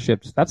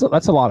 scholarships. That's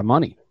a lot of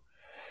money.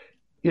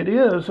 It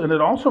is. And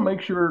it also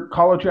makes your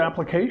college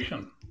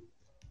application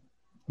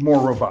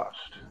more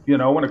robust.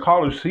 When a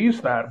college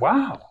sees that,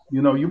 wow,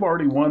 you've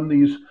already won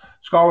these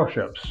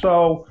scholarships.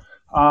 So,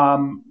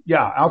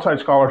 outside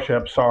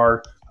scholarships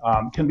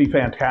can be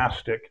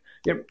fantastic.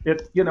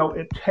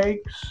 It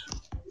takes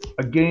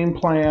a game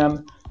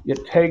plan.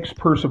 It takes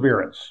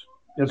perseverance.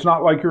 It's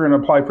not like you're going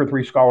to apply for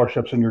 3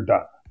 scholarships and you're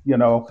done.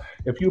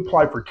 If you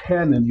apply for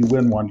 10 and you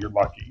win one, you're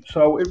lucky.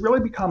 So it really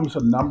becomes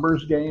a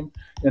numbers game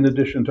in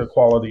addition to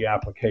quality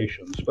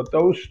applications. But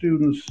those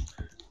students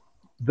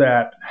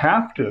that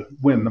have to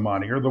win the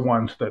money are the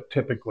ones that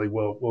typically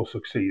will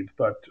succeed.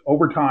 But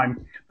over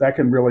time, that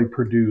can really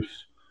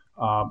produce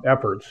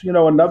efforts.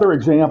 Another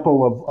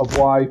example of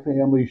why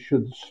families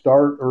should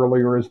start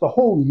earlier is the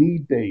whole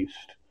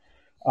need-based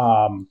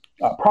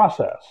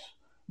process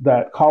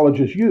that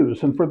colleges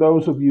use. And for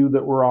those of you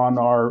that were on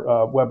our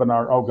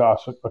webinar,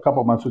 a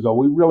couple months ago,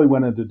 we really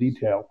went into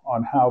detail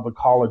on how the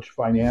college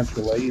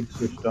financial aid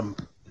system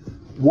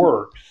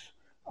works.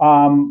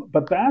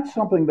 But that's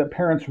something that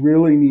parents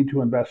really need to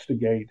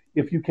investigate,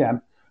 if you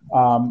can,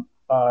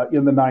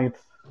 in the ninth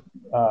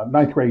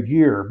grade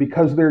year,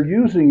 because they're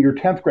using your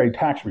 10th grade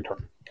tax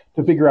return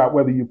to figure out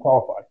whether you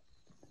qualify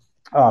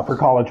for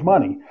college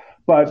money.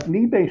 But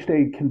need-based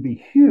aid can be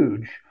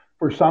huge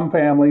for some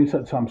families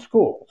at some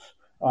schools.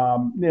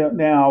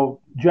 Now,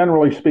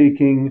 generally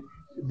speaking,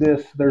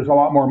 there's a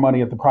lot more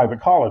money at the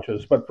private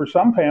colleges, but for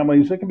some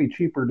families, it can be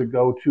cheaper to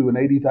go to an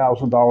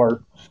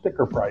 $80,000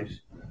 sticker price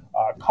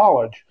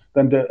college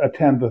than to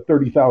attend the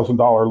 $30,000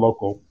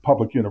 local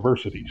public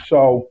university.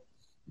 So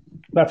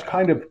that's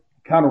kind of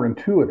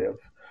counterintuitive,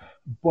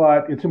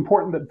 but it's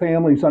important that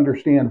families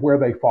understand where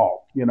they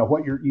fall,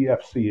 what your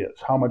EFC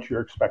is, how much you're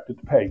expected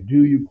to pay.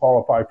 Do you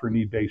qualify for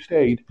need-based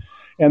aid?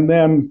 And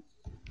then,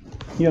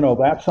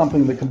 that's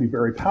something that can be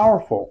very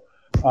powerful.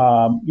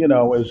 As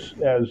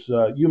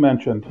you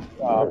mentioned,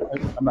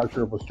 I'm not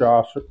sure if it was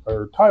Josh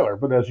or Tyler,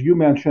 but as you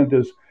mentioned,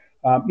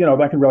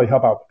 that can really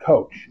help out the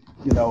coach.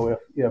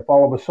 If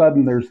all of a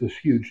sudden there's this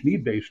huge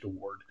need-based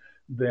award,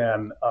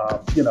 then,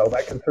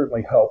 that can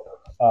certainly help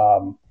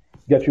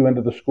get you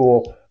into the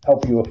school,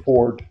 help you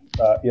afford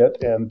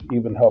it, and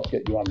even help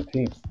get you on the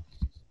team.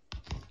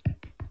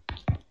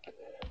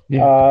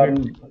 Yeah.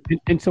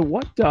 And so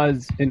what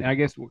does, and I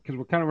guess because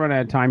we're kind of running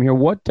out of time here,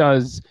 what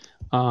does,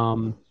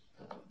 what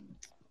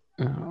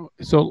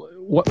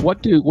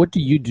do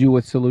you do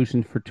with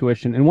Solutions for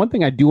Tuition? And one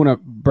thing I do want to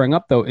bring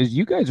up though is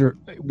you guys are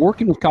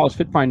working with College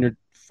Fit Finder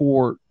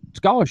for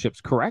scholarships,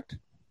 correct?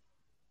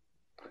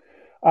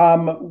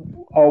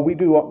 We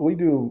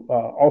do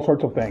all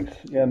sorts of things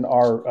in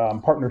our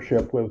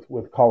partnership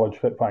with College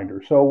Fit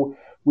Finder. So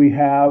we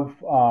have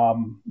a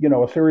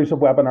series of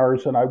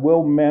webinars, and I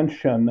will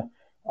mention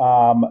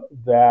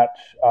that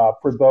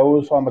for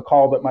those on the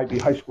call that might be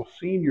high school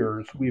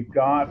seniors, we've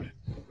got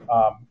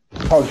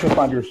College Fit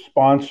Finder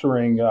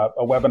sponsoring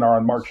a webinar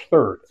on March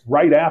 3rd,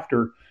 right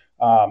after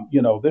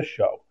this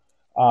show,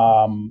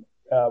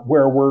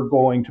 where we're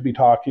going to be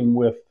talking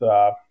with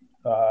the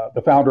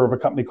founder of a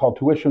company called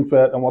Tuition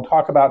Fit, and we'll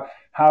talk about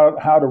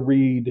how to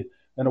read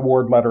an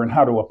award letter and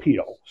how to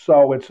appeal.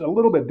 So it's a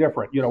little bit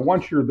different,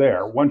 once you're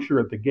there, once you're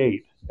at the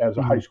gate as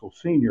a high school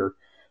senior.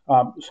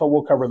 So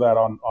we'll cover that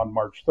on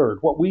March 3rd.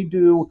 What we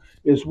do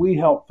is we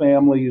help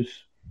families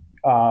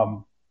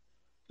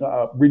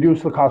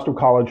reduce the cost of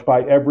college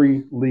by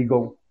every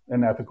legal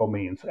and ethical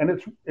means. And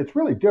it's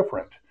really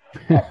different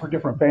for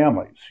different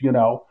families.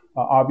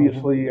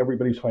 Obviously,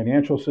 everybody's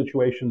financial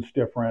situation is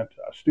different.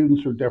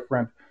 Students are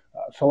different.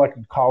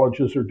 Selected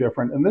colleges are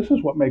different. And this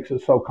is what makes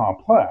it so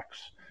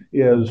complex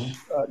is,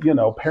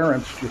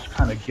 parents just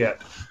kind of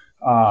get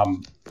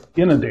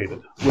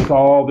inundated with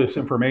all this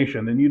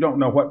information, and you don't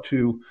know what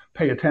to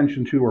pay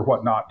attention to or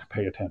what not to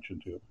pay attention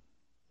to.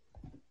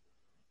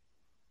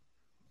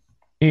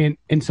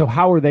 And so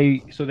how are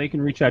they, so they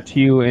can reach out to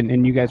you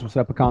and you guys will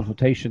set up a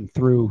consultation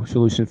through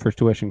Solutions for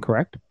Tuition,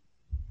 correct?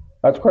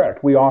 That's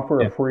correct. We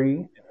offer a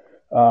free,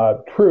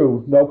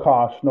 true, no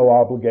cost, no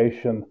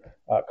obligation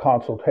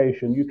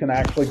consultation. You can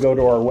actually go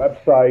to our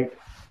website,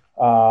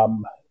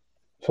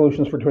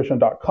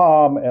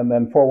 solutionsfortuition.com, and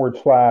then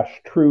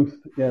 /truth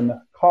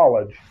in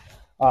college.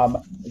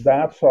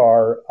 That's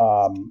our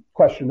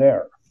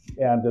questionnaire,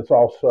 and it's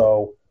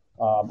also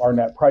our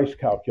net price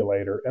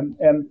calculator.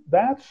 And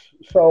that's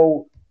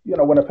so,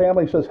 when a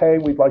family says, hey,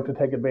 we'd like to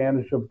take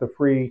advantage of the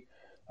free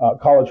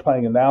college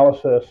planning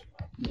analysis.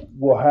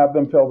 We'll have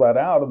them fill that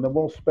out, and then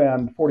we'll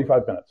spend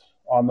 45 minutes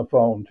on the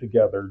phone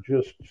together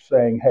just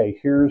saying, hey,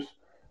 here's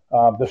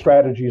the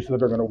strategies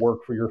that are going to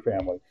work for your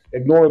family.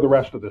 Ignore the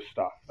rest of this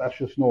stuff. That's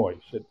just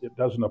noise. It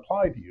doesn't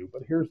apply to you,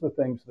 but here's the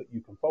things that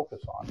you can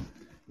focus on.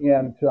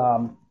 And,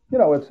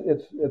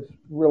 it's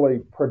really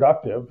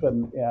productive,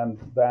 and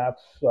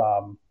that's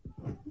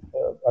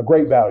a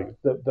great value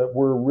that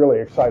we're really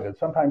excited.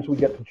 Sometimes we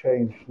get to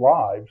change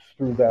lives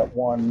through that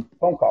one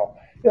phone call.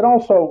 It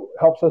also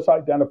helps us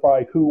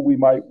identify who we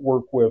might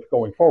work with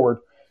going forward,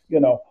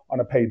 on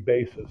a paid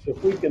basis.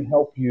 If we can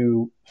help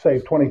you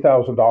save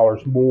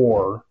 $20,000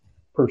 more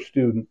per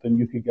student than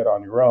you could get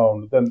on your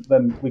own,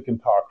 then we can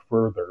talk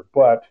further.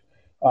 But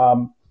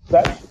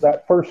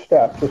that first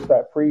step, just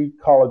that free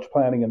college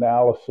planning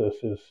analysis,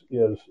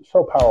 is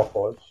so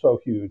powerful. It's so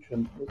huge,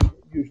 and it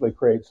usually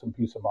creates some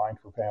peace of mind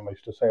for families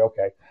to say,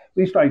 okay, at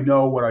least I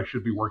know what I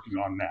should be working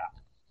on now.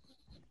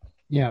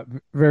 Yeah,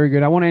 very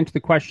good. I want to answer the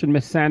question,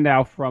 Ms.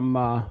 Sandow from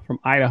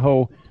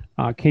Idaho.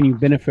 Can you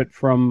benefit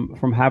from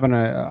having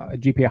a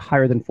GPA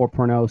higher than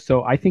 4.0?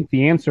 So I think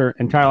the answer,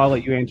 and Tyler, I'll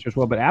let you answer as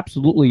well, but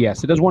absolutely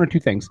yes. It does one or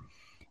two things.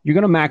 You're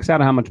going to max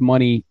out how much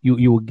money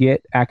you will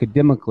get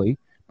academically,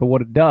 but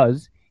what it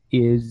does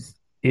is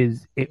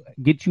it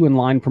gets you in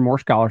line for more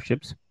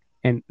scholarships.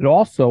 And it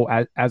also,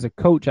 as a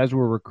coach, as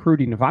we're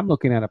recruiting, if I'm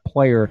looking at a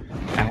player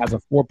that has a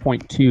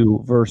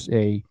 4.2 versus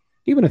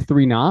even a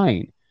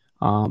 3.9,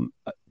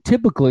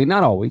 typically,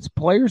 not always,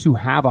 players who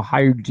have a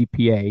higher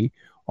GPA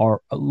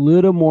are a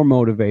little more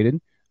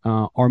motivated,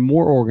 are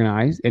more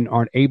organized, and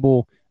aren't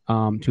able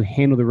to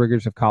handle the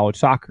rigors of college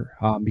soccer.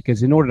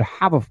 Because in order to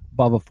have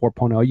above a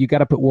 4.0, you got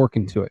to put work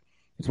into it.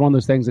 It's one of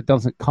those things that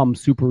doesn't come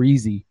super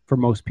easy for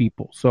most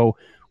people. So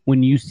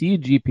when you see a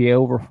GPA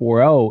over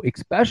 4.0,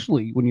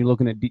 especially when you're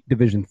looking at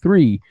Division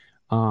III,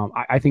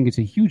 I think it's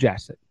a huge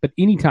asset. But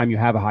anytime you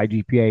have a high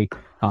GPA,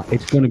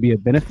 it's going to be a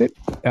benefit.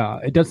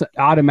 It doesn't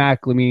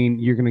automatically mean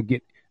you're going to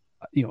get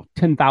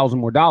 $10,000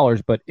 more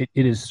dollars, but it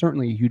is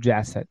certainly a huge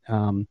asset.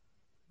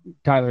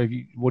 Tyler,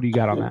 what do you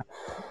got on that?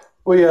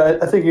 Well, yeah,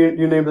 I think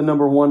you named the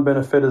number one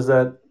benefit is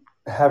that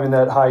having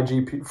that high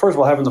GPA. First of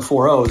all, having the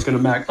 4.0 is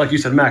going to like you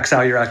said, max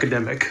out your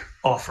academic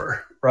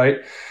offer, right?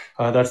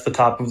 That's the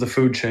top of the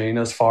food chain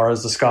as far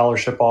as the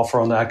scholarship offer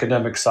on the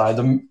academic side,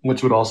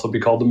 which would also be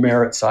called the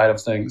merit side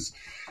of things.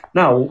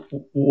 Now,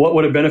 what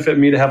would it benefit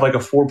me to have like a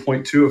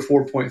 4.2, a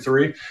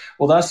 4.3?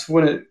 Well, that's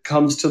when it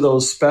comes to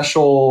those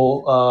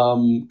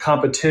special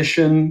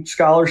competition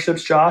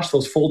scholarships, Josh,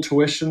 those full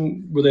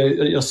tuition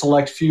where a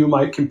select few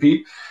might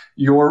compete.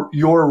 Your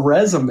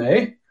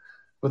resume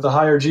with a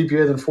higher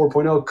GPA than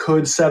 4.0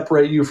 could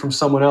separate you from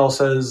someone else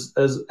as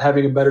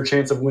having a better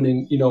chance of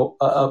winning,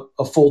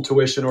 a full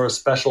tuition or a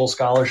special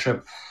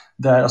scholarship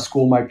that a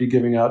school might be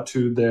giving out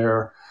to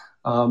their,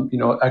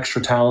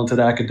 extra talented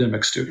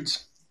academic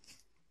students.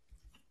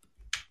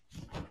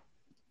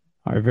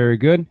 All right, very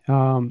good.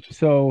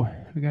 So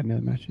we got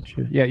another message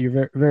here. Yeah, you're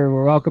very,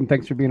 very welcome.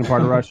 Thanks for being a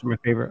part of Rush, my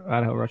favorite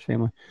Idaho Rush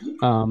family.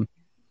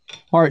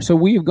 All right, so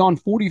we have gone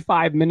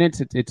 45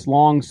 minutes. It's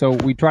long, so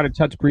we try to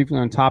touch briefly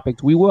on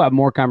topics. We will have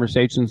more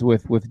conversations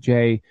with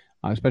Jay,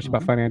 especially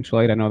about financial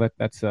aid. I know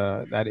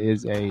that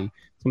is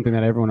something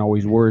that everyone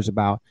always worries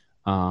about.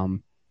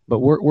 But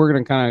we're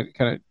going to kind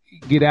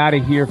of get out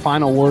of here.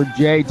 Final word,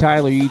 Jay,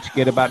 Tyler, you each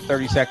get about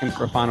 30 seconds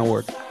for a final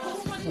word.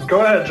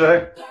 Go ahead,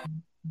 Jay.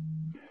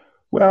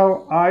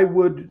 Well, I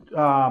would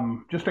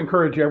just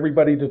encourage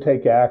everybody to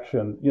take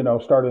action,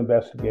 start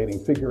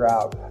investigating, figure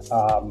out,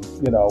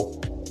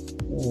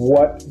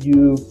 what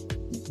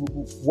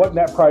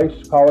net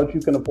price college you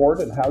can afford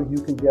and how you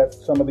can get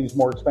some of these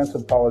more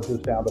expensive colleges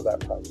down to that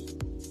price.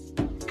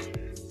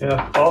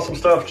 Yeah, awesome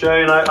stuff,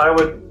 Jay. And I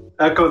would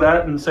echo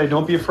that and say,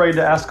 don't be afraid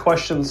to ask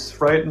questions,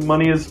 right?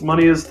 Money is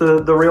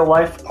the real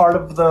life part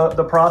of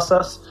the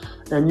process.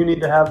 And you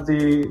need to have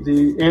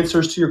the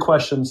answers to your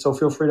questions. So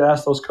feel free to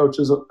ask those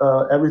coaches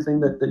everything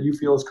that you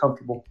feel is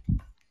comfortable.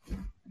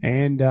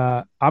 And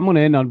I'm going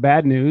to end on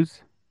bad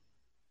news.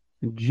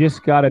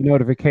 Just got a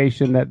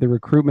notification that the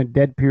recruitment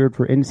dead period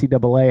for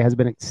NCAA has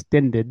been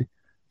extended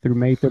through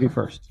May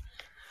 31st.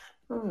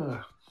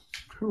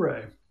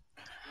 Hooray.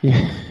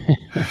 Yeah.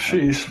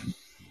 Jeez.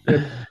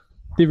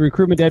 The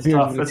recruitment dead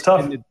period is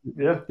tough.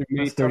 Yeah, through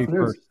May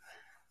 31st.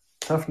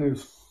 Tough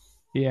news.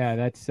 Yeah,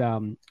 that's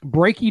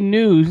breaking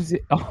news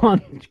on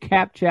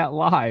Cap Chat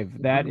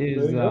Live. That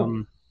is,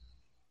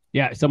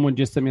 someone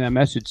just sent me that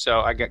message,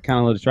 so I got kind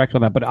of a little distracted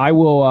on that. But I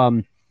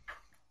will,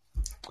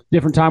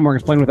 different time we're going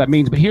to explain what that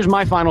means. But here's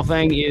my final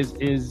thing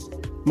is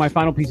my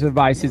final piece of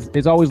advice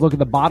is always look at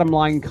the bottom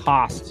line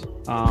cost.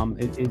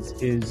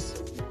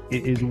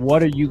 Is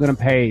what are you going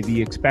to pay,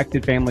 the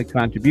expected family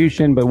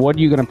contribution, but what are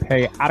you going to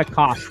pay out of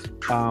cost,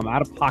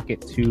 out of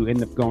pocket to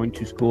end up going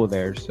to school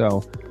there.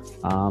 So,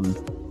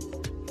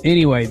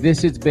 anyway,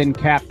 this has been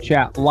Cap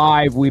Chat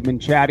Live. We've been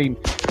chatting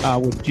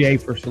with Jay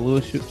for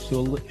solutions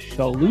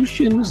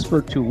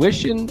for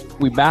tuition.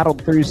 We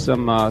battled through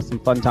some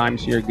fun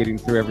times here getting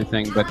through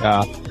everything, but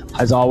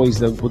As always,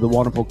 the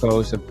wonderful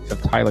co-host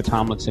of Tyler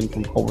Tomlinson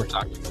from Culver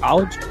Soccer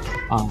College.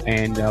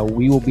 And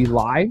we will be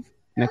live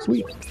next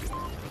week.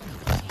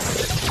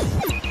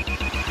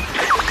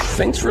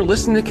 Thanks for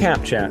listening to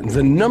Cap Chat,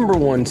 the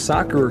 #1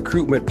 soccer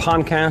recruitment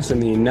podcast in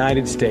the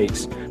United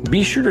States.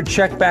 Be sure to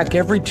check back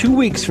every 2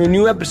 weeks for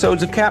new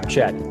episodes of Cap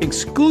Chat,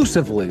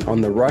 exclusively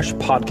on the Rush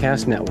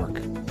Podcast Network.